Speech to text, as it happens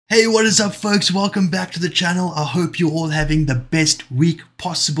Hey, what is up folks? Welcome back to the channel. I hope you're all having the best week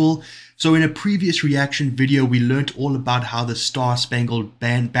possible. So in a previous reaction video, we learned all about how the Star-Spangled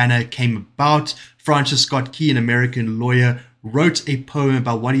Banner came about. Francis Scott Key, an American lawyer, wrote a poem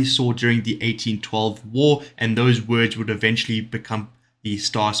about what he saw during the 1812 war, and those words would eventually become the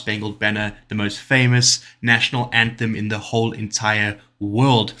Star-Spangled Banner, the most famous national anthem in the whole entire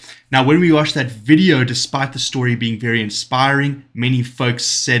world. Now, when we watched that video, despite the story being very inspiring, many folks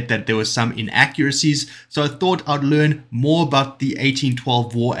said that there were some inaccuracies. So I thought I'd learn more about the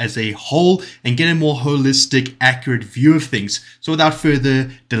 1812 war as a whole and get a more holistic, accurate view of things. So without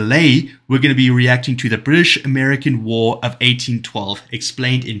further delay, we're going to be reacting to the British-American War of 1812,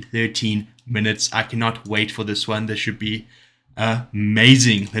 explained in 13 minutes. I cannot wait for this one. This should be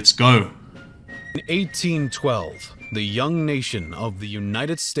amazing. Let's go. In 1812, the young nation of the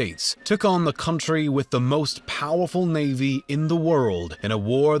United States took on the country with the most powerful navy in the world in a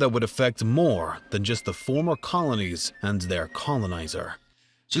war that would affect more than just the former colonies and their colonizer.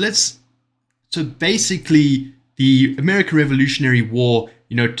 So basically, the American Revolutionary War,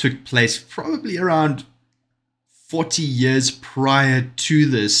 took place probably around 40 years prior to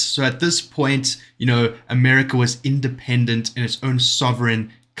this. So at this point, America was independent in its own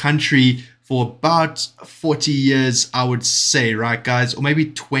sovereign country for about 40 years, I would say, right, guys? Or maybe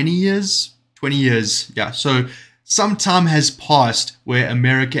 20 years? 20 years, yeah. So some time has passed where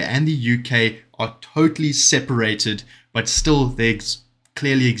America and the UK are totally separated, but still there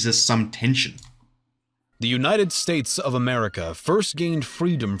clearly exists some tension. The United States of America first gained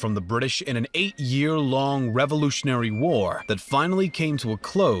freedom from the British in an 8-year-long Revolutionary War that finally came to a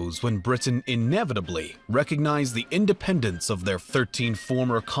close when Britain inevitably recognized the independence of their 13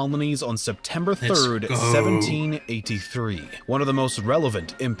 former colonies on September 3rd, 1783. One of the most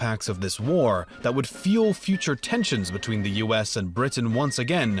relevant impacts of this war that would fuel future tensions between the US and Britain once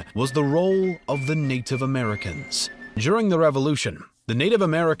again was the role of the Native Americans. During the Revolution, the Native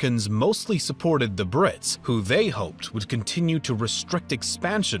Americans mostly supported the Brits, who they hoped would continue to restrict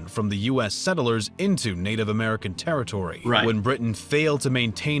expansion from the US settlers into Native American territory. Right. When Britain failed to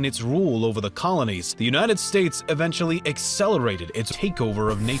maintain its rule over the colonies, the United States eventually accelerated its takeover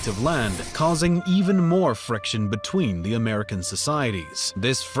of native land, causing even more friction between the American societies.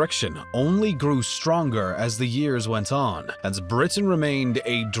 This friction only grew stronger as the years went on, as Britain remained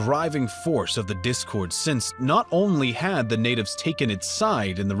a driving force of the discord, since not only had the natives taken its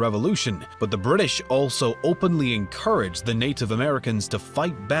side in the revolution, but the British also openly encouraged the Native Americans to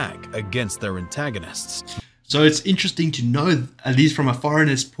fight back against their antagonists. So it's interesting to know, at least from a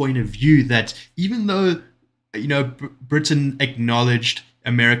foreigner's point of view, that even though, Britain acknowledged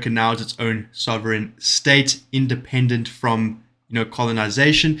America now as its own sovereign state, independent from,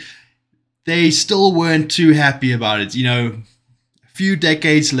 colonization, they still weren't too happy about it. Few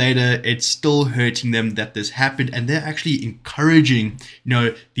decades later, it's still hurting them that this happened, and they're actually encouraging,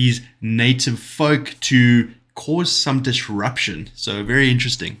 these native folk to cause some disruption. So very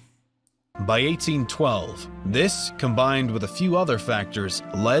interesting. By 1812, this, combined with a few other factors,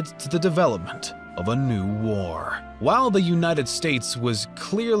 led to the development of a new war. While the United States was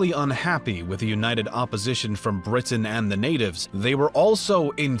clearly unhappy with the united opposition from Britain and the natives, they were also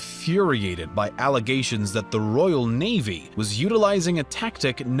infuriated by allegations that the Royal Navy was utilizing a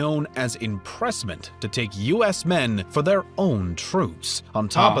tactic known as impressment to take US men for their own troops. On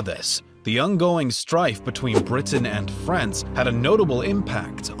top of this, the ongoing strife between Britain and France had a notable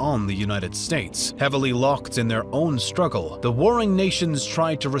impact on the United States. Heavily locked in their own struggle, the warring nations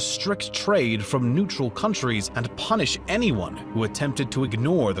tried to restrict trade from neutral countries and punish anyone who attempted to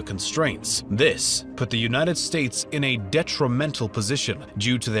ignore the constraints. This put the United States in a detrimental position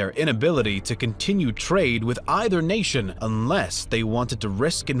due to their inability to continue trade with either nation unless they wanted to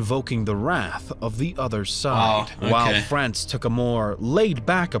risk invoking the wrath of the other side. While France took a more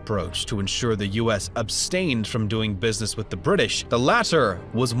laid-back approach to ensure the US abstained from doing business with the British, the latter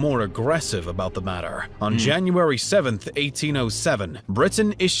was more aggressive about the matter. On January 7th, 1807,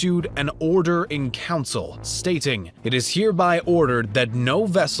 Britain issued an order in council stating, "It is hereby ordered that no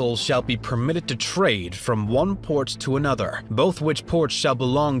vessel shall be permitted to trade from one port to another, both which ports shall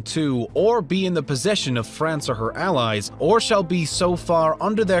belong to or be in the possession of France or her allies, or shall be so far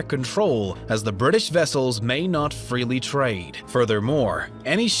under their control as the British vessels may not freely trade. Furthermore,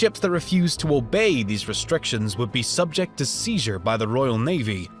 any ships that refused to obey these restrictions would be subject to seizure by the Royal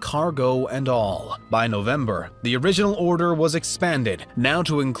Navy, cargo and all. By November, the original order was expanded, now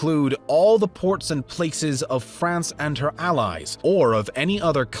to include all the ports and places of France and her allies, or of any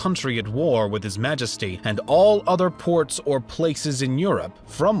other country at war with His Majesty, and all other ports or places in Europe,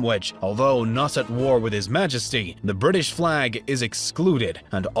 from which, although not at war with His Majesty, the British flag is excluded,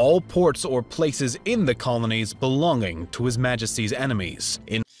 and all ports or places in the colonies belonging to His Majesty's enemies.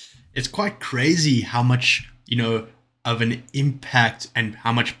 It's quite crazy how much, of an impact and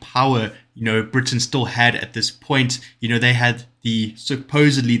how much power, Britain still had at this point.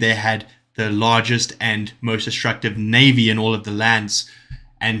 Supposedly they had the largest and most destructive navy in all of the lands.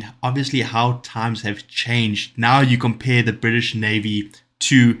 And obviously how times have changed. Now you compare the British Navy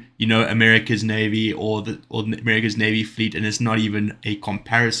to, America's Navy or America's Navy fleet, and it's not even a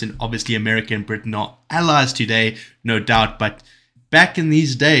comparison. Obviously, America and Britain are allies today, no doubt, but back in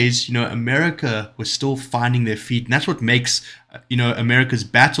these days, America was still finding their feet, and that's what makes, America's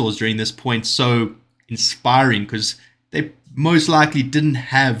battles during this point so inspiring, because they most likely didn't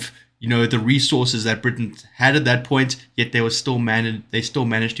have, the resources that Britain had at that point, yet they still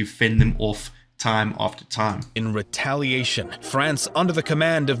managed to fend them off time after time. In retaliation, France, under the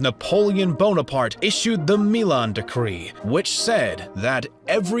command of Napoleon Bonaparte, issued the Milan Decree, which said that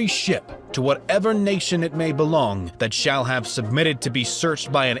every ship, to whatever nation it may belong, that shall have submitted to be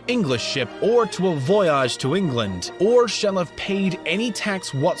searched by an English ship or to a voyage to England, or shall have paid any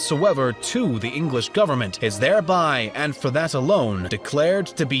tax whatsoever to the English government, is thereby, and for that alone, declared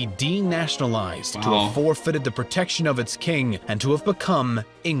to be denationalized, to have forfeited the protection of its king, and to have become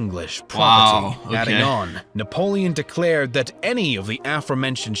English property. Adding on, Napoleon declared that any of the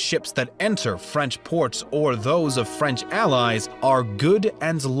aforementioned ships that enter French ports or those of French allies are good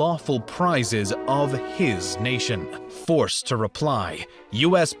and lawful prizes of his nation. Forced to reply,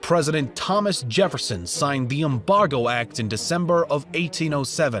 U.S. President Thomas Jefferson signed the Embargo Act in December of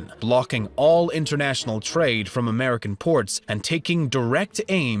 1807, blocking all international trade from American ports and taking direct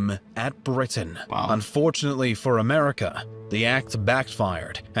aim at Britain. Unfortunately for America, the act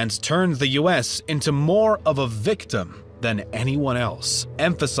backfired and turned the U.S. into more of a victim than anyone else.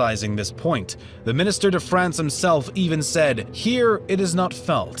 Emphasizing this point, the Minister to France himself even said, "Here it is not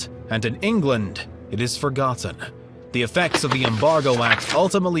felt, and in England it is forgotten." The effects of the Embargo Act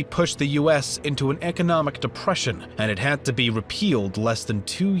ultimately pushed the US into an economic depression, and it had to be repealed less than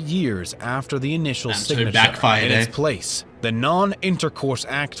 2 years after the initial signature. In its place, the Non-Intercourse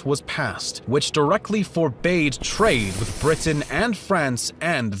Act was passed, which directly forbade trade with Britain and France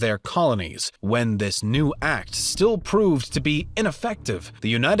and their colonies. When this new act still proved to be ineffective, the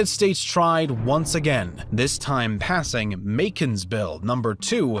United States tried once again, this time passing Macon's Bill No.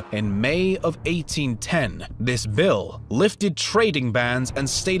 2 in May of 1810. This bill lifted trading bans and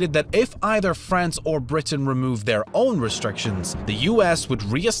stated that if either France or Britain removed their own restrictions, the US would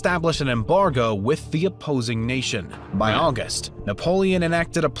re-establish an embargo with the opposing nation. By August, Napoleon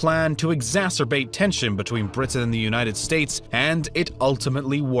enacted a plan to exacerbate tension between Britain and the United States, and it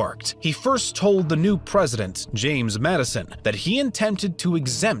ultimately worked. He first told the new president, James Madison, that he intended to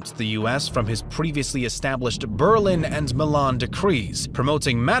exempt the US from his previously established Berlin and Milan decrees,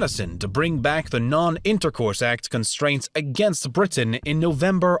 promoting Madison to bring back the Non-Intercourse Act constraints against Britain in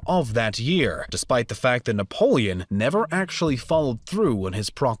November of that year. Despite the fact that Napoleon never actually followed through on his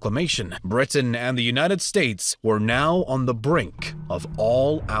proclamation, Britain and the United States were now on the brink of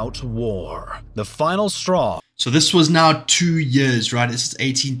all-out war. The final straw. So this was now 2 years, right? This is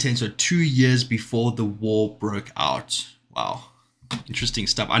 1810, so 2 years before the war broke out. Wow, interesting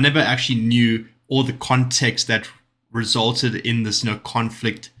stuff. I never actually knew all the context that resulted in this,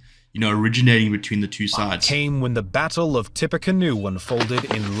 conflict, originating between the two sides. Came when the Battle of Tippecanoe unfolded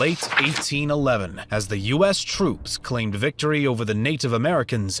in late 1811, as the U.S. troops claimed victory over the Native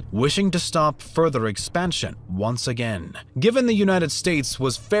Americans, wishing to stop further expansion once again. Given the United States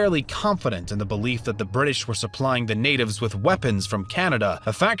was fairly confident in the belief that the British were supplying the natives with weapons from Canada,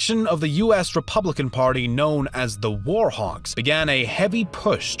 a faction of the U.S. Republican Party known as the War Hawks began a heavy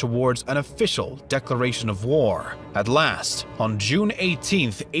push towards an official declaration of war. At last, on June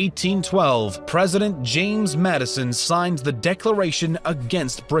 18th, 1812, President James Madison signed the declaration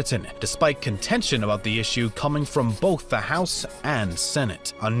against Britain, despite contention about the issue coming from both the House and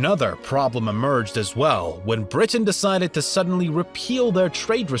Senate. Another problem emerged as well when Britain decided to suddenly repeal their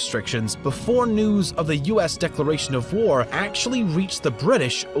trade restrictions before news of the US declaration of war actually reached the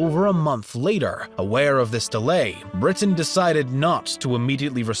British over a month later. Aware of this delay, Britain decided not to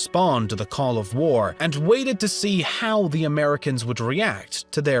immediately respond to the call of war and waited to see see how the Americans would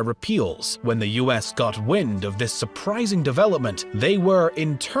react to their repeals. When the US got wind of this surprising development, they were,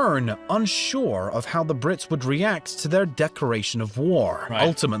 in turn, unsure of how the Brits would react to their declaration of war. Right.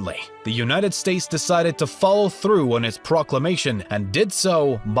 Ultimately, the United States decided to follow through on its proclamation and did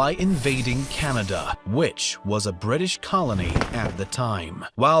so by invading Canada, which was a British colony at the time.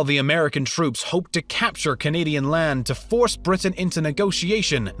 While the American troops hoped to capture Canadian land to force Britain into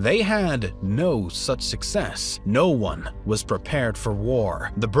negotiation, they had no such success. No one was prepared for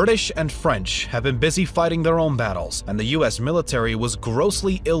war. The British and French have been busy fighting their own battles, and the US military was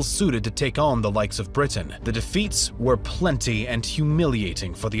grossly ill-suited to take on the likes of Britain. The defeats were plenty and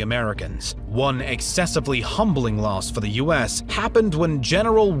humiliating for the Americans. One excessively humbling loss for the US happened when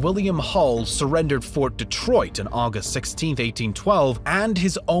General William Hull surrendered Fort Detroit on August 16, 1812, and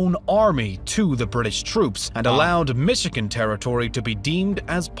his own army to the British troops, and allowed Michigan territory to be deemed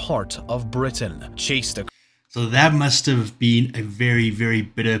as part of Britain. So that must have been a very, very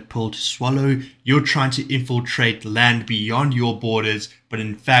bitter pill to swallow. You're trying to infiltrate land beyond your borders, but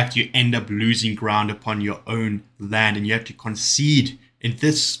in fact you end up losing ground upon your own land, and you have to concede at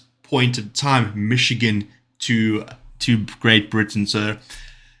this point in time Michigan to Great Britain. So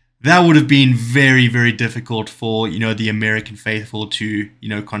that would have been very, very difficult for, the American faithful to,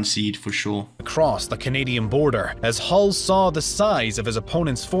 concede for sure. Across the Canadian border, as Hull saw the size of his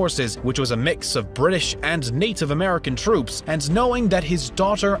opponent's forces, which was a mix of British and Native American troops, and knowing that his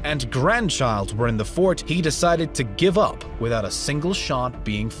daughter and grandchild were in the fort, he decided to give up without a single shot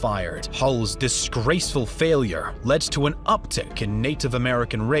being fired. Hull's disgraceful failure led to an uptick in Native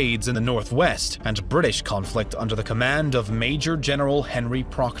American raids in the Northwest and British conflict under the command of Major General Henry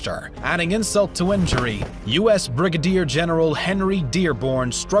Proctor. Adding insult to injury, U.S. Brigadier General Henry Dearborn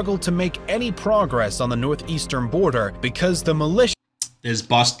struggled to make any progress on the northeastern border because the militia There's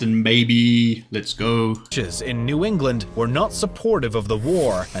Boston, baby. Let's go. In New England were not supportive of the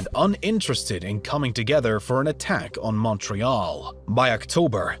war and uninterested in coming together for an attack on Montreal. By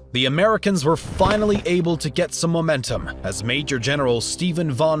October, the Americans were finally able to get some momentum as Major General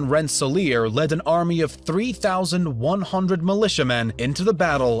Stephen von Rensselaer led an army of 3,100 militiamen into the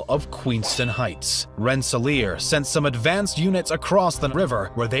Battle of Queenston Heights. Rensselaer sent some advanced units across the river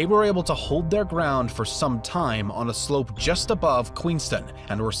where they were able to hold their ground for some time on a slope just above Queenston,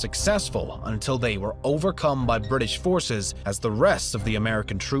 and were successful until they were overcome by British forces as the rest of the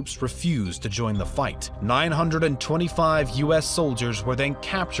American troops refused to join the fight. 925 US soldiers were then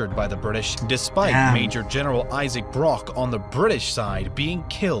captured by the British, despite Major General Isaac Brock on the British side being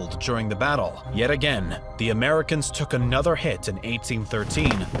killed during the battle. Yet again, the Americans took another hit in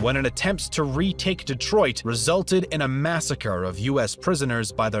 1813 when an attempt to retake Detroit resulted in a massacre of US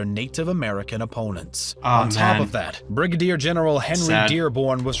prisoners by their Native American opponents. On top of that, Brigadier General Henry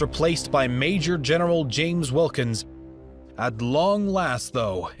Dearborn was replaced by Major General James Wilkins. At long last,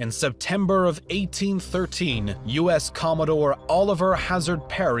 though, in September of 1813, U.S. Commodore Oliver Hazard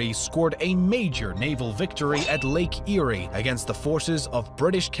Perry scored a major naval victory at Lake Erie against the forces of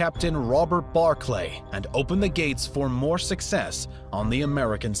British Captain Robert Barclay and opened the gates for more success on the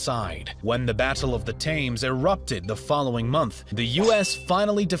American side. When the Battle of the Thames erupted the following month, the U.S.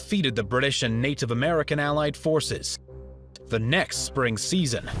 finally defeated the British and Native American allied forces. The next spring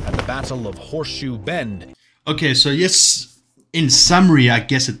season, at the Battle of Horseshoe Bend. Okay, so yes, in summary, I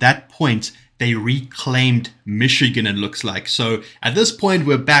guess at that point, they reclaimed Michigan, it looks like. So at this point,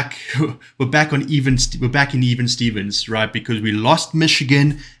 we're back in even Stevens, right? Because we lost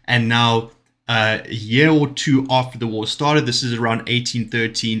Michigan, and now a year or two after the war started, this is around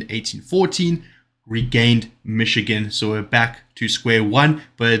 1813, 1814, regained Michigan. So we're back to square one,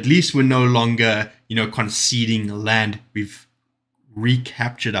 but at least we're no longer, conceding land. We've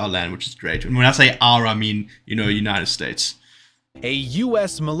recaptured our land, which is great. And when I say our, I mean, United States. A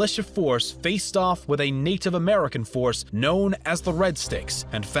U.S. militia force faced off with a Native American force known as the Red Sticks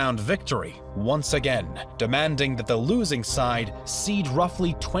and found victory once again, demanding that the losing side cede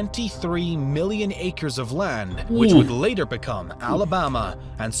roughly 23 million acres of land, which would later become Alabama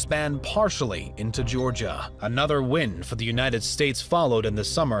and span partially into Georgia. Another win for the United States followed in the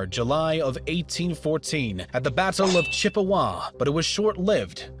summer, July of 1814, at the Battle of Chippewa, but it was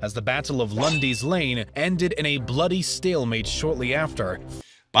short-lived as the Battle of Lundy's Lane ended in a bloody stalemate shortly after.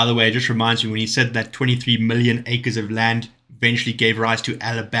 By the way, it just reminds me when he said that 23 million acres of land eventually gave rise to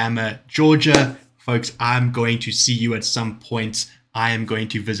Alabama, Georgia. Folks, I'm going to see you at some point. I am going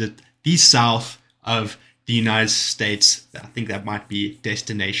to visit the south of the United States. I think that might be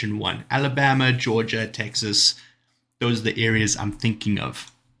destination one. Alabama, Georgia, Texas. Those are the areas I'm thinking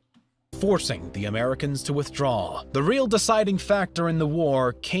of. forcing the Americans to withdraw. The real deciding factor in the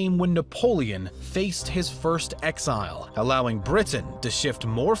war came when Napoleon faced his first exile, allowing Britain to shift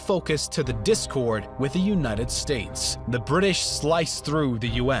more focus to the discord with the United States. The British sliced through the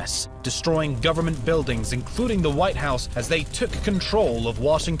US, destroying government buildings including the White House as they took control of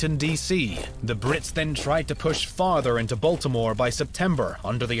Washington, D.C. The Brits then tried to push farther into Baltimore by September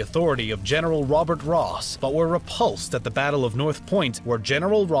under the authority of General Robert Ross, but were repulsed at the Battle of North Point, where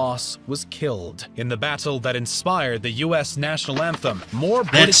General Ross was killed. In the battle that inspired the U.S. national anthem, more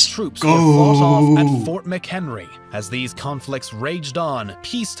British troops were fought off at Fort McHenry. As these conflicts raged on,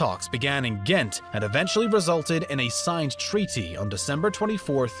 peace talks began in Ghent and eventually resulted in a signed treaty on December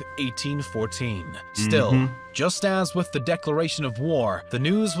 24, 1814. Still, just as with the declaration of war, the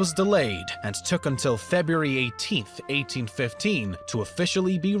news was delayed and took until February 18, 1815 to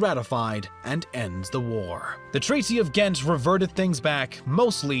officially be ratified and end the war. The Treaty of Ghent reverted things back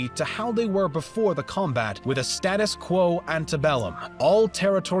mostly to how they were before the combat, with a status quo antebellum. All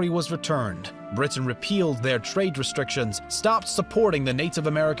territory was returned. Britain repealed their trade restrictions, stopped supporting the Native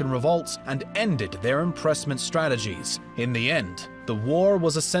American revolts, and ended their impressment strategies. In the end, the war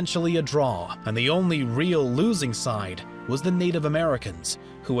was essentially a draw, and the only real losing side was the Native Americans,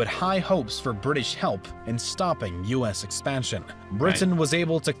 who had high hopes for British help in stopping US expansion. Britain was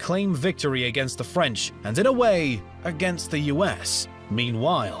able to claim victory against the French, and in a way, against the US.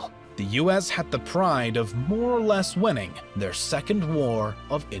 Meanwhile, the US had the pride of more or less winning their second war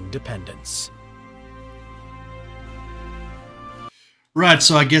of independence. Right,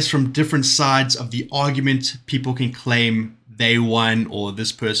 so I guess from different sides of the argument, people can claim they won or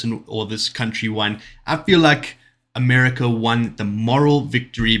this person or this country won. I feel like America won the moral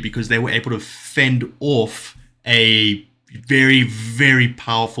victory because they were able to fend off a very, very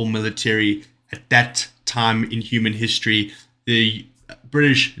powerful military at that time in human history. The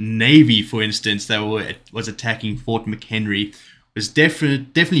British Navy, for instance, that was attacking Fort McHenry was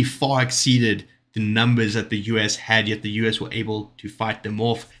definitely far exceeded the numbers that the US had, yet the US were able to fight them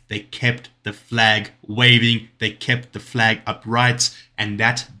off. They kept the flag waving, they kept the flag upright, and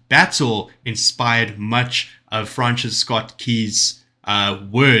that battle inspired much of Francis Scott Key's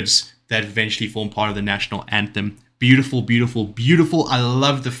words that eventually formed part of the national anthem. Beautiful, beautiful, beautiful. I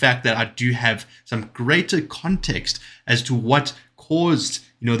love the fact that I do have some greater context as to what caused,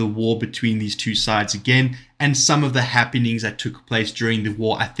 the war between these two sides again, and some of the happenings that took place during the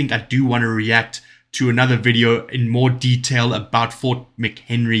war. I think I do want to react to another video in more detail about Fort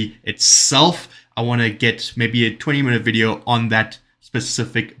McHenry itself. I want to get maybe a 20-minute video on that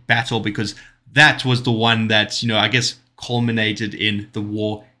specific battle, because that was the one that, I guess culminated in the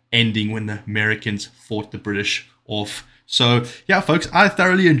war ending when the Americans fought the British off. So yeah, folks, I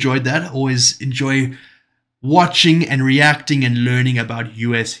thoroughly enjoyed that. I always enjoy watching and reacting and learning about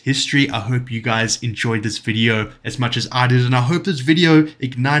US history. I hope you guys enjoyed this video as much as I did, and I hope this video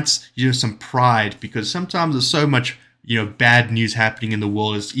ignites some pride, because sometimes there's so much bad news happening in the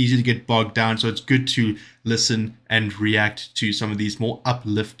world. It's easy to get bogged down, so it's good to listen and react to some of these more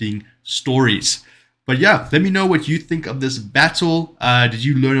uplifting stories. But yeah, let me know what you think of this battle. Did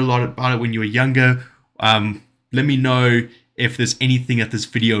you learn a lot about it when you were younger? Let me know if there's anything that this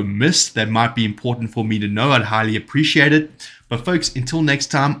video missed that might be important for me to know. I'd highly appreciate it. But folks, until next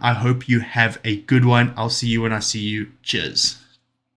time, I hope you have a good one. I'll see you when I see you. Cheers.